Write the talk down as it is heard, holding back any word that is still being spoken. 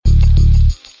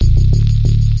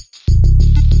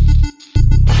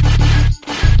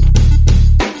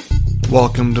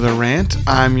Welcome to The Rant.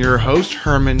 I'm your host,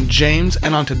 Herman James,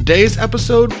 and on today's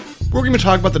episode, we're going to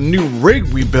talk about the new rig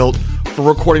we built for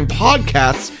recording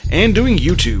podcasts and doing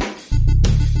YouTube.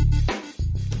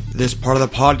 This part of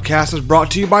the podcast is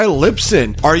brought to you by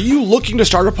Libsyn. Are you looking to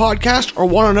start a podcast or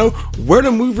want to know where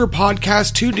to move your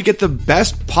podcast to get the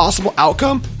best possible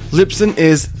outcome? Libsyn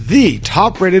is the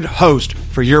top-rated host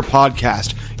for your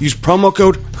podcast. Use promo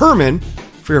code HERMAN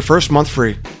for your first month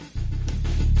free.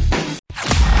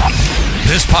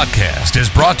 This podcast is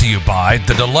brought to you by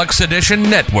the Deluxe Edition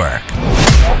Network.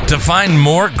 To find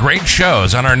more great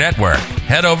shows on our network,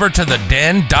 head over to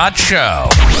theden.show.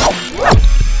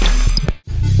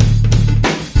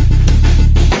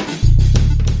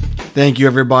 Thank you,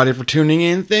 everybody, for tuning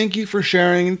in. Thank you for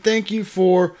sharing, and thank you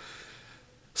for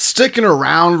sticking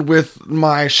around with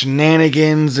my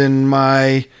shenanigans and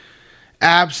my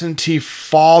absentee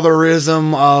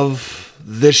fatherism of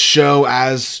this show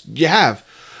as you have.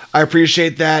 I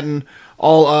appreciate that and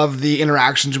all of the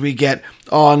interactions we get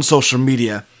on social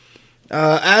media.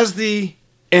 As the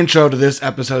intro to this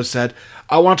episode said,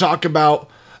 I want to talk about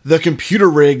the computer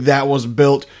rig that was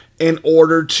built in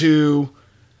order to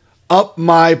up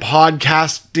my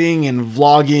podcasting and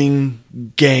vlogging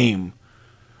game,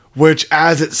 which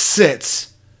as it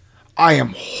sits, I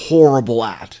am horrible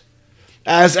at.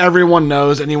 As everyone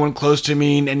knows, anyone close to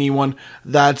me and anyone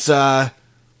that's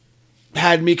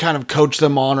had me kind of coach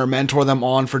them on or mentor them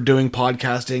on for doing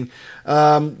podcasting.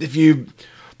 If you've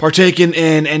partaken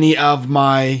in any of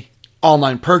my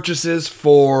online purchases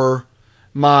for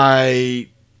my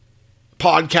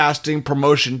podcasting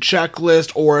promotion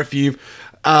checklist, or if you've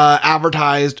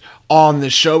advertised on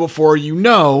this show before, you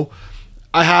know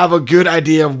I have a good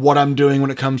idea of what I'm doing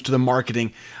when it comes to the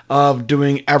marketing of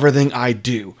doing everything I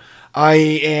do. I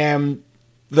am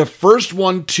the first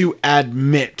one to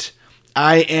admit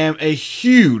I am a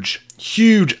huge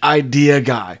idea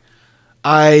guy.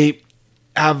 I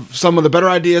have some of the better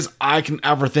ideas I can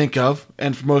ever think of,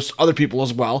 and for most other people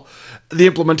as well. The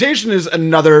implementation is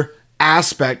another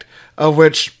aspect of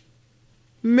which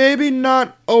maybe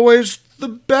not always the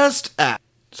best at.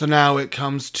 So now it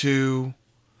comes to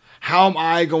how am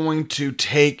I going to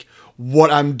take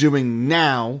what I'm doing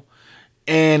now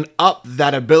and up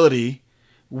that ability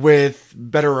with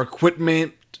better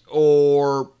equipment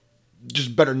or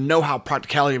just better know-how,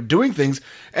 practicality of doing things,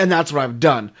 and that's what I've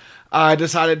done. I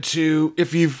decided to,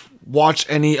 if you've watched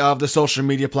any of the social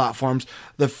media platforms,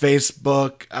 the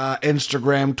Facebook,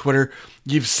 Instagram, Twitter,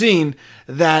 you've seen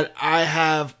that I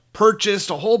have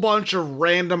purchased a whole bunch of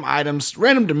random items,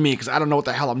 random to me, because I don't know what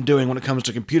the hell I'm doing when it comes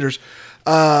to computers,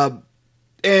 and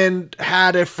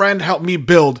had a friend help me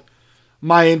build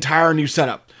my entire new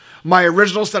setup. My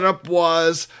original setup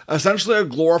was essentially a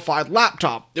glorified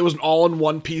laptop. It was an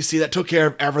all-in-one PC that took care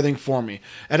of everything for me.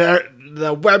 It had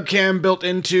the webcam built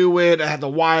into it. I had the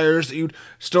wires that you'd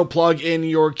still plug in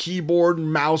your keyboard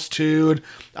and mouse to.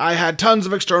 I had tons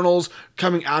of externals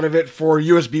coming out of it for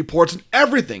USB ports and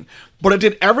everything. But it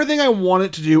did everything I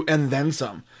wanted to do and then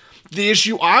some. The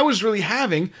issue I was really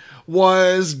having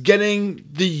was getting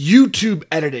the YouTube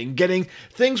editing, getting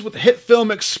things with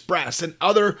HitFilm Express and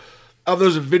other of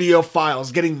those video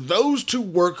files, getting those to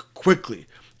work quickly.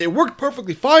 It worked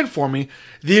perfectly fine for me.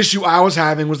 The issue I was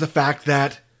having was the fact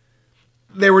that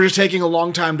they were just taking a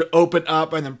long time to open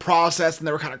up and then process, and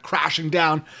they were kind of crashing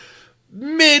down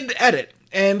mid-edit.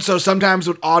 And so sometimes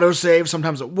it would autosave,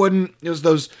 sometimes it wouldn't. It was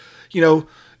those,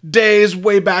 days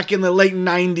way back in the late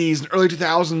 90s and early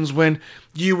 2000s when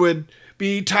you would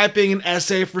be typing an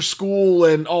essay for school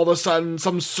and all of a sudden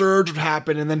some surge would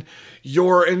happen and then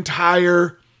your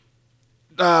entire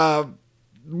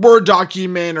Word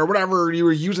document or whatever you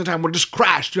were using at the time would just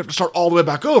crash. You have to start all the way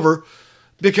back over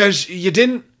because you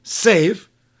didn't save.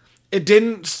 It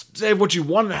didn't save what you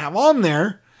wanted to have on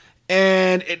there,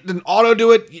 and it didn't auto do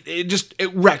it.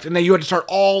 It wrecked, and then you had to start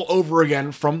all over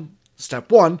again from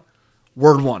step one,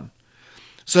 word one.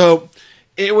 So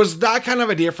it was that kind of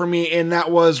idea for me, and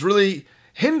that was really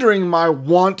hindering my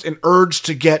want and urge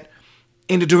to get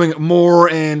into doing it more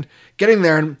and getting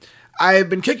there. And I've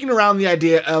been kicking around the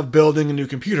idea of building a new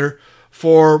computer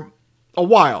for a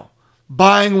while.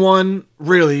 Buying one,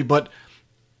 really, but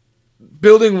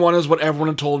building one is what everyone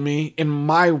had told me in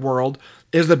my world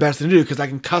is the best thing to do because I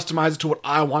can customize it to what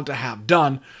I want to have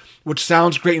done, which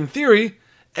sounds great in theory,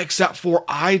 except for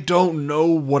I don't know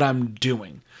what I'm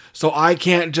doing. So I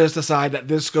can't just decide that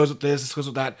this goes with this goes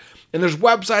with that. And there's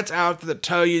websites out there that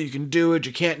tell you can do it,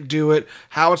 you can't do it,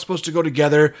 how it's supposed to go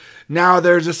together. Now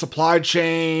there's a supply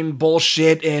chain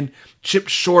bullshit and chip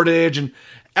shortage and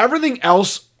everything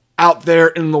else out there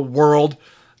in the world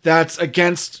that's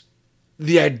against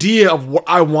the idea of what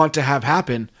I want to have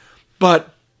happen.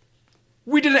 But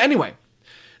we did it anyway.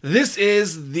 This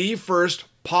is the first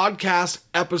podcast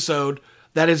episode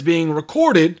that is being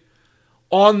recorded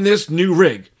on this new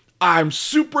rig. I'm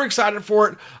super excited for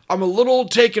it. I'm a little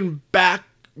taken back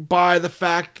by the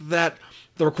fact that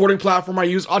the recording platform I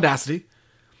use, Audacity,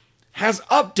 has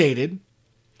updated,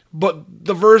 but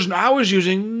the version I was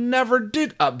using never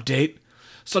did update.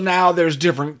 So now there's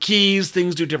different keys,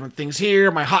 things do different things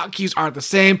here, my hotkeys aren't the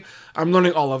same. I'm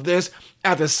learning all of this.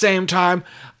 At the same time,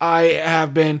 I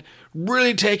have been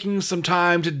really taking some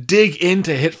time to dig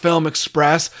into HitFilm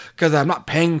Express because I'm not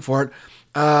paying for it,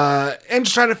 and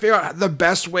just trying to figure out the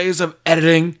best ways of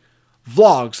editing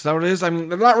vlogs. Is that what it is? I mean,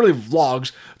 they're not really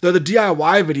vlogs. They're the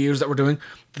DIY videos that we're doing.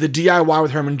 The DIY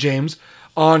with Herman James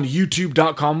on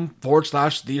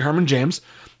youtube.com/The Herman James.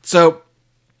 So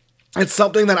it's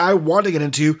something that I want to get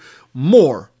into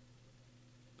more.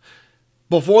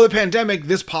 Before the pandemic,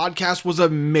 this podcast was a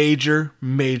major,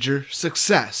 major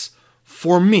success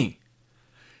for me.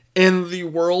 In the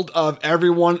world of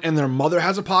everyone and their mother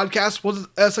has a podcast was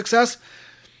a success,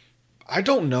 I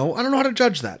don't know. I don't know how to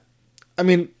judge that. I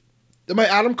mean, am I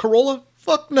Adam Carolla?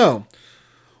 Fuck no.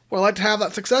 Would I like to have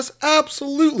that success?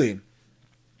 Absolutely.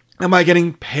 Am I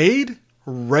getting paid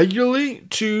regularly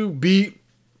to be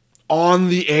on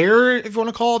the air, if you want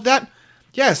to call it that?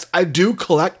 Yes, I do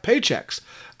collect paychecks.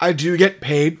 I do get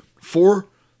paid for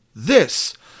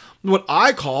this. What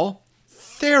I call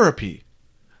therapy.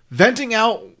 Venting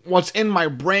out what's in my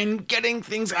brain, getting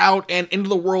things out and into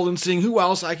the world and seeing who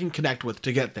else I can connect with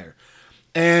to get there.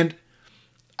 And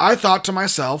I thought to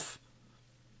myself,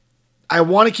 I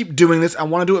want to keep doing this. I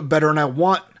want to do it better. And I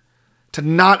want to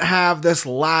not have this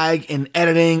lag in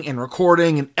editing and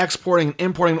recording and exporting and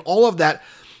importing and all of that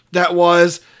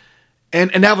was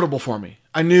inevitable for me.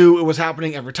 I knew it was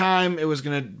happening every time. It was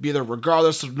going to be there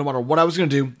regardless of no matter what I was going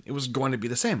to do. It was going to be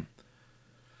the same.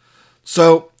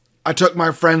 So I took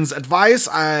my friend's advice.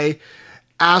 I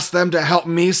asked them to help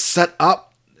me set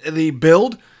up the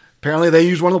build. Apparently they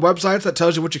use one of the websites that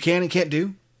tells you what you can and can't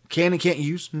do, can and can't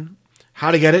use, and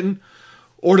how to get it, and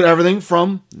ordered everything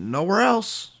from nowhere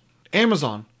else.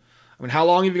 Amazon. I mean, how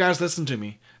long have you guys listened to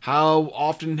me? How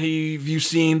often have you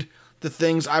seen the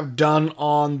things I've done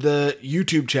on the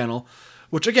YouTube channel?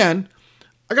 Which, again,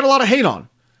 I got a lot of hate on.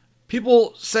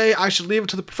 People say I should leave it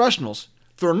to the professionals.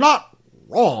 They're not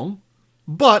wrong,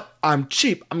 but I'm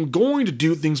cheap. I'm going to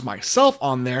do things myself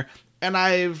on there, and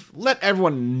I've let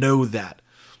everyone know that.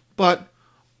 But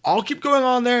I'll keep going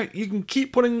on there. You can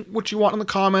keep putting what you want in the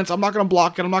comments. I'm not going to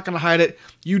block it. I'm not going to hide it.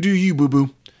 You do you, boo-boo.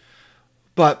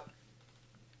 But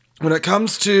when it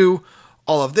comes to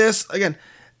all of this, again,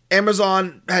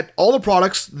 Amazon had all the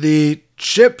products, the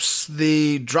chips,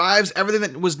 the drives, everything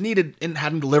that was needed and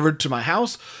had them delivered to my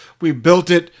house. We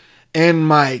built it in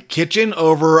my kitchen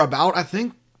over about, I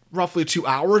think, roughly 2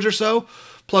 hours or so.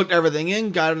 Plugged everything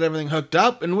in, got everything hooked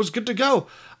up, and was good to go.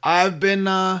 I've been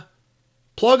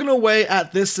plugging away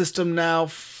at this system now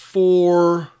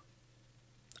for,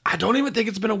 I don't even think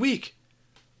it's been a week.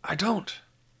 I don't.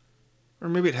 Or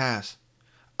maybe it has.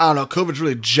 I don't know. COVID's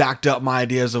really jacked up my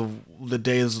ideas of the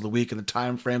days of the week and the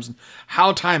time frames and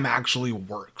how time actually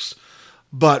works.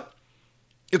 But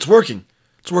it's working.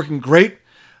 It's working great.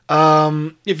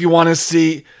 If you want to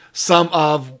see some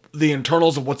of the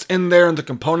internals of what's in there and the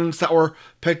components that were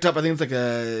picked up, I think it's like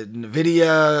a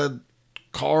NVIDIA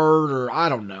card or I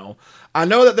don't know. I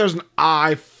know that there's an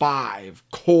i5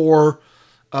 core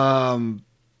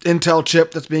Intel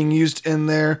chip that's being used in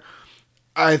there.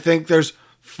 I think there's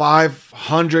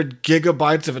 500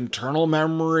 gigabytes of internal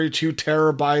memory, 2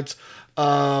 terabytes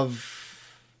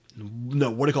of,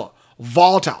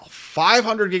 volatile.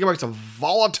 500 gigabytes of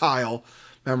volatile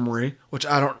memory, which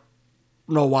I don't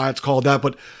know why it's called that,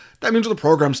 but that means with a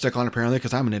program stick on apparently,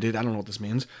 because I'm an idiot. I don't know what this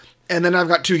means. And then I've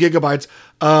got 2 gigabytes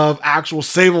of actual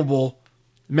savable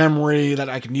memory that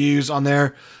I can use on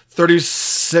there.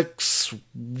 36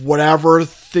 whatever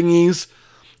thingies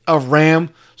of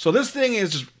RAM. So this thing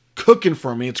is just cooking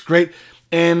for me. It's great.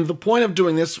 And the point of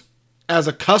doing this as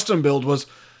a custom build was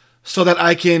so that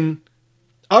I can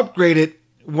upgrade it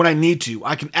when I need to.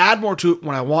 I can add more to it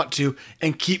when I want to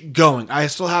and keep going. I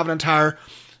still have an entire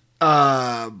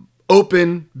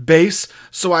open base,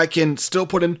 so I can still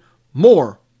put in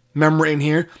more memory in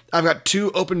here. I've got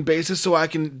 2 open bases, so I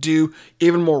can do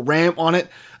even more RAM on it.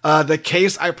 The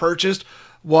case I purchased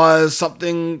was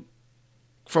something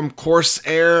from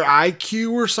Corsair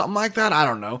IQ or something like that. I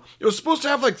don't know. It was supposed to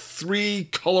have like 3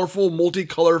 colorful,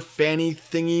 multicolor fanny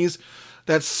thingies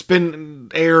that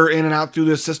spin air in and out through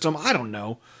the system. I don't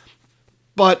know.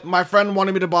 But my friend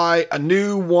wanted me to buy a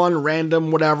new one,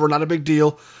 random, whatever, not a big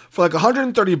deal, for like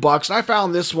 $130. And I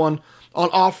found this one on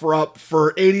OfferUp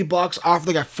for $80, offer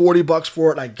the guy $40 for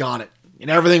it, and I got it. And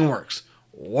everything works.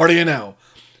 What do you know?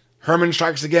 Herman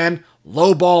strikes again,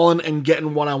 lowballing and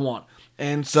getting what I want.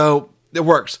 And so it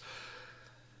works.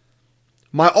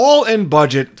 My all-in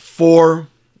budget for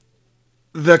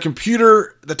the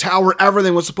computer, the tower,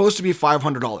 everything was supposed to be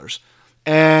 $500.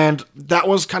 And that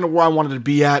was kind of where I wanted to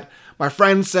be at. My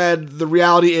friend said the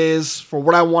reality is, for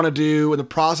what I want to do and the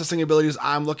processing abilities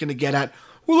I'm looking to get at,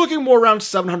 we're looking more around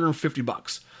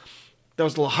 $750. That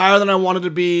was a little higher than I wanted to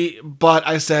be, but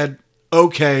I said,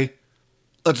 okay,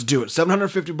 let's do it.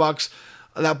 $750,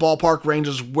 that ballpark range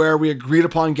is where we agreed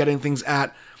upon getting things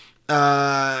at.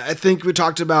 I think we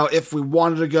talked about if we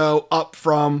wanted to go up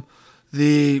from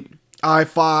the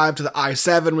i5 to the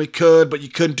i7, we could, but you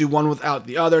couldn't do one without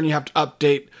the other, and you have to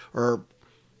update or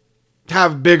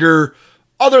have bigger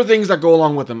other things that go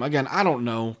along with them. Again, I don't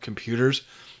know computers,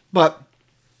 but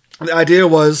the idea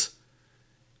was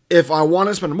if I want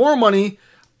to spend more money,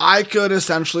 I could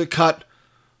essentially cut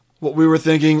what we were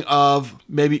thinking of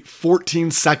maybe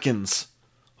 14 seconds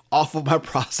off of my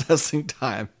processing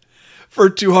time for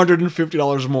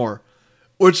 $250 more,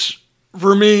 which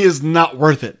for me is not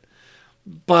worth it.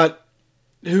 But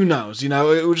who knows? It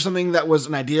was something that was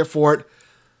an idea for it.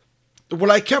 What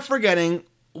I kept forgetting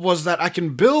was that I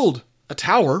can build a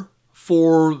tower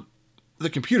for the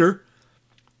computer,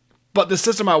 but the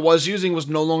system I was using was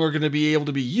no longer going to be able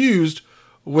to be used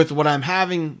with what I'm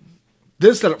having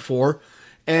this set up for,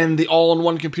 and the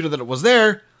all-in-one computer that it was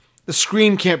there, the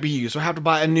screen can't be used, so I have to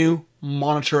buy a new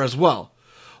monitor as well.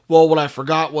 Well, what I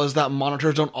forgot was that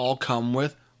monitors don't all come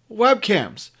with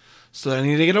webcams, so I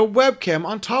need to get a webcam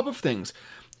on top of things.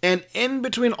 And in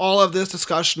between all of this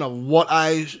discussion of what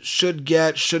I should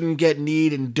get, shouldn't get,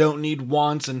 need, and don't need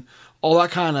wants, and all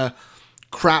that kind of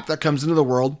crap that comes into the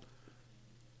world,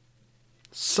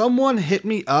 someone hit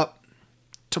me up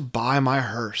to buy my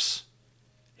hearse.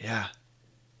 Yeah,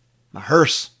 my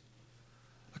hearse.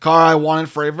 The car I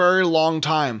wanted for a very long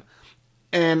time.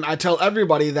 And I tell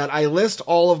everybody that I list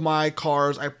all of my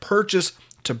cars I purchase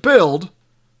to build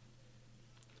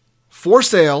for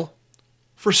sale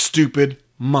for stupid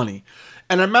money.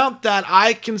 An amount that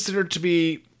I consider to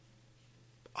be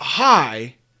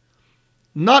high,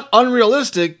 not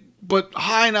unrealistic, but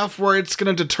high enough where it's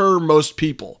going to deter most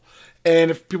people.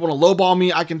 And if people want to lowball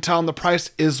me, I can tell them the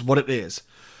price is what it is.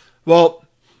 Well,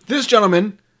 this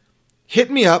gentleman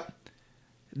hit me up,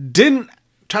 didn't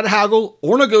try to haggle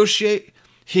or negotiate.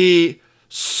 He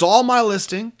saw my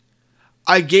listing.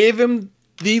 I gave him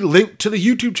the link to the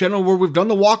YouTube channel where we've done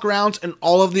the walkarounds and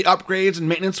all of the upgrades and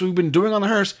maintenance we've been doing on the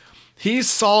hearse. He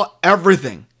saw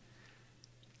everything.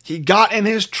 He got in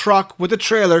his truck with a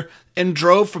trailer and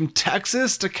drove from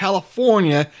Texas to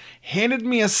California, handed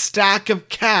me a stack of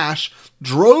cash,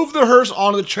 drove the hearse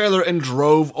onto the trailer, and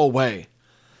drove away.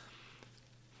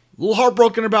 A little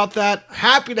heartbroken about that.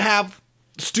 Happy to have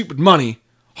stupid money.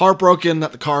 Heartbroken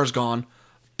that the car's gone.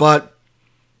 But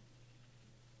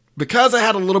because I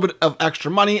had a little bit of extra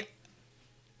money,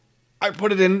 I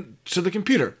put it into the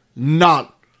computer.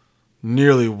 Not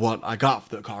nearly what I got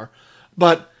for the car,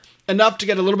 but enough to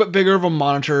get a little bit bigger of a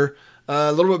monitor,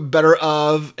 a little bit better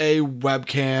of a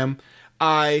webcam.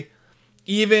 I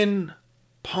even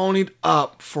ponied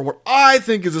up for what I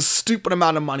think is a stupid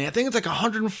amount of money. I think it's like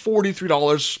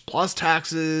 $143 plus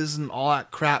taxes and all that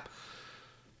crap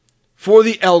for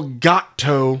the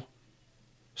Elgato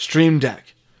Stream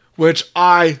Deck, which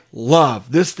I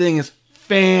love. This thing is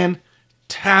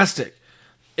fantastic.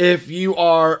 If you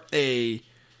are a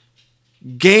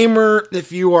gamer,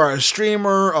 if you are a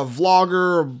streamer, a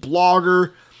vlogger, a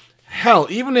blogger, hell,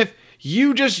 even if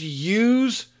you just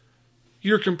use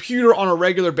your computer on a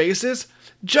regular basis,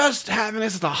 just having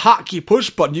this as a hotkey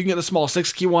push button, you can get the small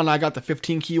 6-key one. I got the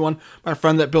 15-key one. My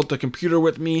friend that built the computer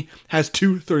with me has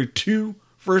 232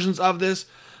 versions of this.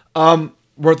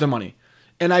 Worth the money.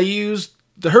 And I used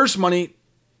the hearse money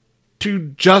to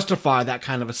justify that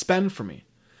kind of a spend for me.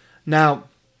 Now,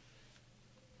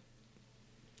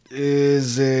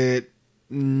 is it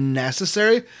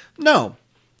necessary? No.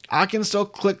 I can still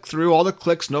click through all the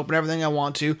clicks and open everything I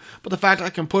want to, but the fact I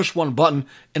can push one button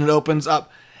and it opens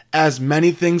up as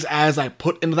many things as I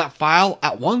put into that file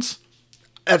at once,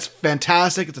 that's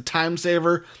fantastic. It's a time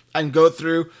saver. I can go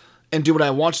through and do what I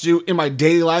want to do in my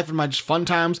daily life, in my just fun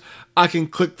times. I can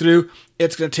click through.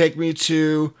 It's going to take me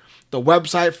to the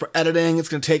website for editing. It's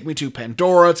going to take me to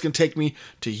Pandora. It's going to take me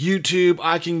to YouTube.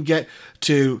 I can get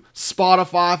to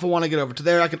Spotify if I want to get over to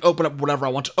there. I can open up whatever I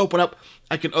want to open up.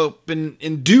 I can open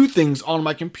and do things on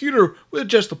my computer with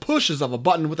just the pushes of a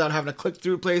button without having to click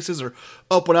through places or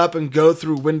open up and go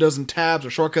through windows and tabs or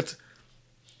shortcuts.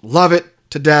 Love it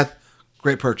to death.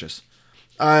 Great purchase.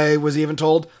 I was even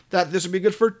told that this would be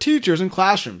good for teachers in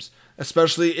classrooms,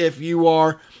 especially if you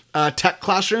are tech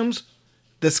classrooms.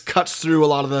 This cuts through a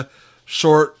lot of the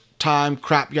short time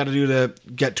crap you got to do to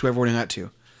get to everyone you got to.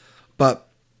 But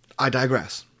I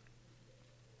digress.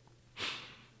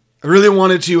 I really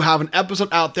wanted to have an episode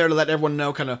out there to let everyone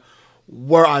know kind of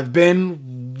where I've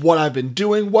been, what I've been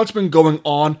doing, what's been going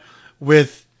on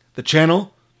with the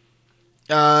channel.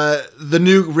 The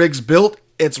new rig's built.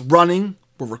 It's running.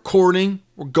 We're recording.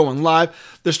 We're going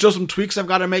live. There's still some tweaks I've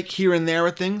got to make here and there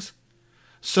with things.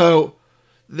 So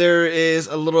there is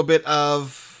a little bit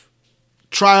of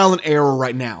trial and error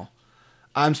right now.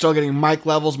 I'm still getting mic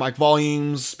levels, mic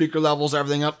volumes, speaker levels,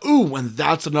 everything up. Ooh, and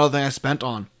that's another thing I spent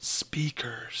on.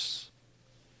 Speakers.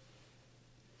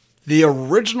 The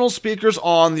original speakers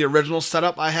on the original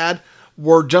setup I had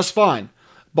were just fine,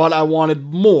 but I wanted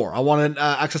more. I wanted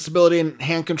accessibility and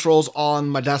hand controls on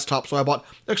my desktop, so I bought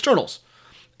externals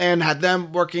and had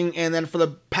them working. And then for the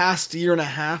past year and a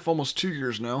half, almost 2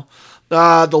 years now,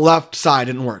 the left side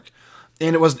didn't work.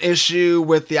 And it was an issue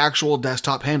with the actual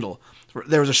desktop handle.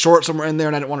 There was a short somewhere in there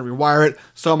and I didn't want to rewire it.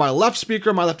 So my left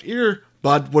speaker, my left ear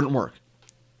bud wouldn't work.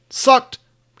 Sucked.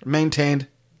 Maintained.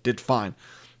 Did fine.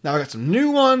 Now I got some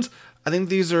new ones. I think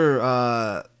these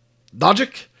are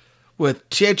Logic with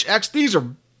THX. These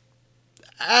are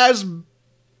as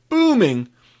booming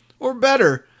or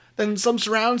better than some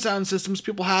surround sound systems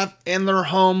people have in their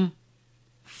home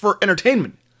for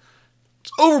entertainment.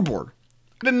 It's overboard.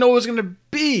 I didn't know it was going to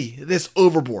be this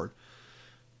overboard.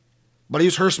 But I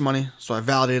used Hearst money, so I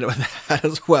validated it with that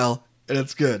as well, and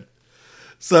it's good.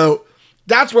 So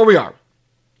that's where we are.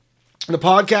 The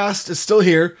podcast is still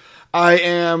here. I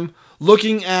am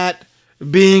looking at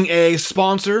being a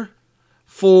sponsor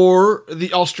for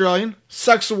the Australian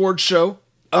Sex Awards show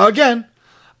again.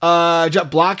 Jet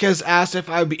Black has asked if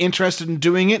I would be interested in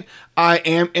doing it. I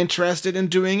am interested in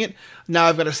doing it. Now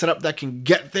I've got a setup that can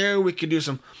get there. We can do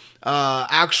some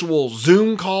actual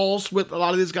Zoom calls with a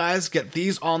lot of these guys, get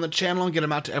these on the channel and get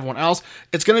them out to everyone else.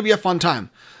 It's going to be a fun time.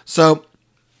 So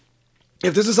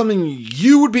if this is something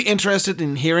you would be interested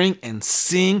in hearing and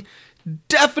seeing,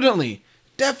 definitely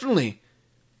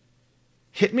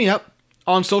hit me up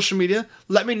on social media.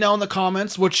 Let me know in the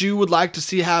comments what you would like to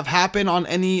see have happen on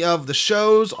any of the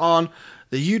shows on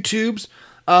the YouTubes.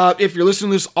 If you're listening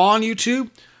to this on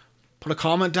YouTube, put a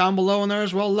comment down below in there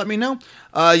as well. Let me know.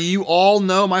 You all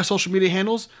know my social media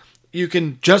handles. You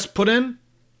can just put in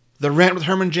The Rant with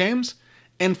Herman James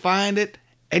and find it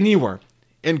anywhere.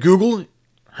 In Google,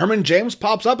 Herman James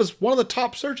pops up as one of the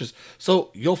top searches.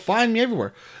 So you'll find me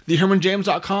everywhere.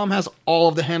 TheHermanJames.com has all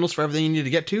of the handles for everything you need to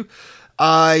get to.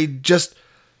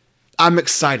 I'm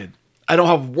excited. I don't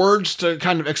have words to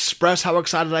kind of express how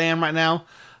excited I am right now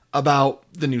about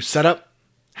the new setup,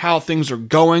 how things are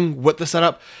going with the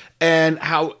setup, and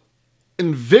how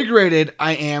invigorated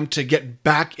I am to get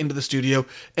back into the studio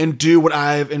and do what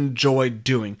I've enjoyed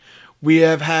doing. We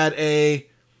have had a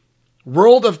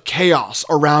world of chaos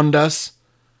around us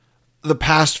the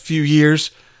past few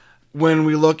years when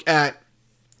we look at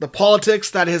the politics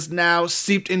that has now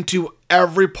seeped into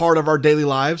every part of our daily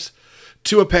lives,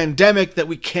 to a pandemic that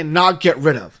we cannot get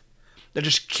rid of, that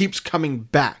just keeps coming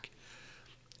back.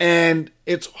 And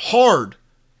it's hard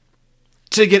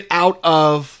to get out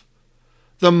of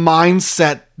the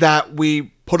mindset that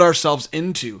we put ourselves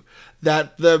into,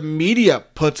 that the media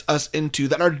puts us into,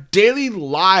 that our daily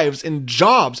lives and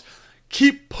jobs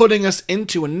keep putting us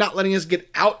into and not letting us get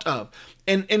out of,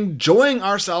 and enjoying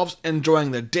ourselves, enjoying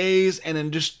the days,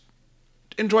 and just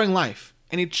enjoying life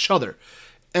and each other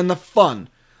and the fun,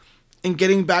 and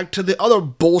getting back to the other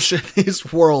bullshit in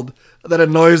this world that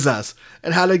annoys us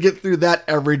and how to get through that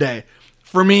every day.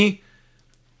 For me,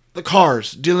 the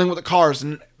cars, dealing with the cars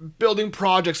and building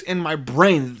projects in my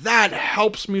brain, that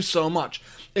helps me so much.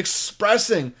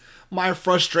 Expressing my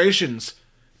frustrations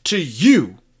to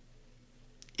you,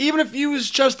 even if you use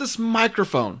just this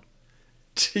microphone,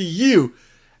 to you,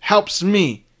 helps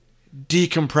me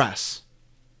decompress.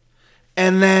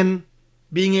 And then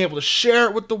being able to share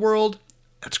it with the world,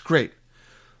 that's great.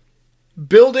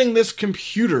 Building this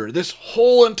computer, this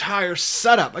whole entire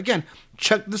setup. Again,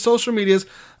 check the social medias,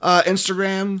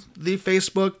 Instagram, the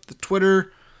Facebook, the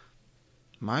Twitter,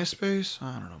 MySpace,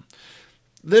 I don't know.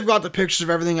 They've got the pictures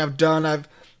of everything I've done. I've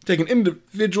taken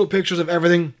individual pictures of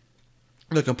everything,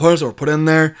 the components that were put in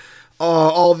there.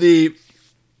 All the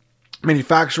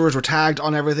manufacturers were tagged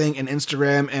on everything in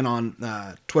Instagram and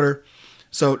on Twitter.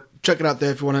 So check it out there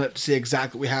if you want to see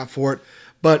exactly what we have for it.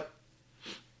 But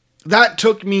that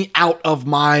took me out of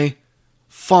my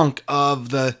funk of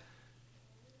the,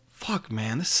 fuck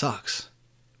man, this sucks.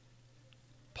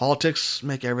 Politics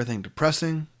make everything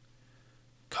depressing.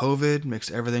 COVID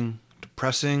makes everything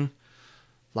depressing.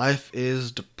 Life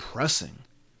is depressing.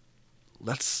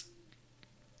 Let's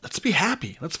be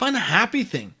happy. Let's find a happy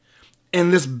thing.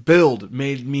 And this build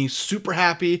made me super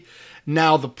happy.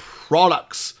 Now the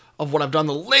products of what I've done,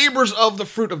 the labors of the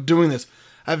fruit of doing this,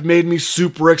 have made me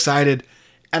super excited.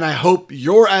 And I hope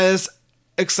you're as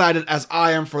excited as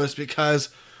I am for this, because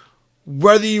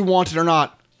whether you want it or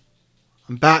not,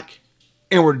 I'm back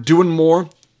and we're doing more,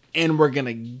 and we're going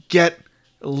to get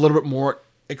a little bit more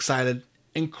excited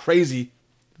and crazy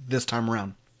this time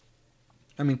around.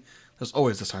 I mean, there's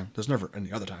always this time. There's never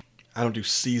any other time. I don't do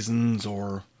seasons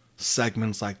or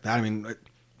segments like that. I mean,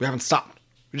 we haven't stopped.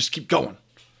 We just keep going.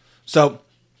 So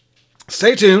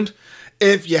stay tuned.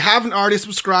 If you haven't already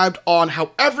subscribed on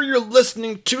however you're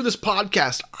listening to this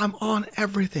podcast, I'm on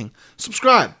everything.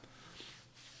 Subscribe.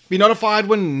 Be notified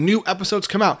when new episodes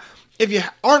come out. If you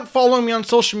aren't following me on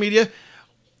social media,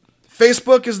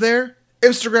 Facebook is there,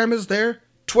 Instagram is there,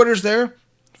 Twitter's there.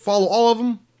 Follow all of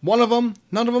them, one of them,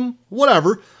 none of them,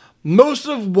 whatever. Most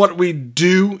of what we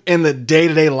do in the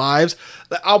day-to-day lives,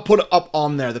 I'll put up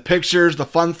on there. The pictures, the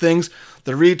fun things,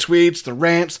 the retweets, the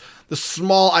rants, the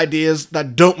small ideas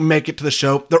that don't make it to the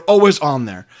show, they're always on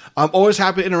there. I'm always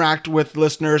happy to interact with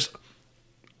listeners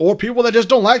or people that just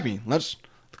don't like me. Let's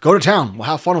go to town. We'll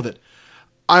have fun with it.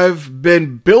 I've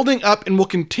been building up and will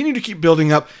continue to keep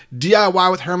building up DIY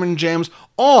with Herman James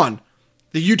on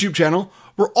the YouTube channel,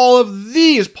 where all of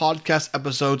these podcast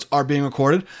episodes are being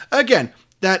recorded. Again,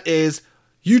 that is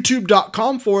youtube.com/The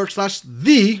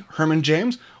Herman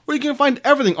James, where you can find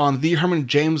everything on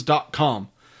thehermanjames.com.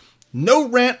 No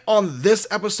rant on this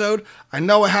episode. I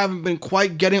know I haven't been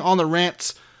quite getting on the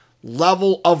rants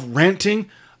level of ranting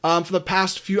for the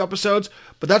past few episodes,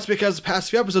 but that's because the past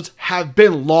few episodes have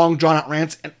been long, drawn-out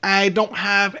rants, and I don't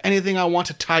have anything I want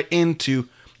to tie into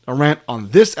a rant on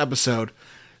this episode.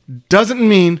 Doesn't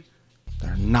mean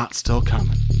they're not still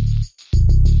coming.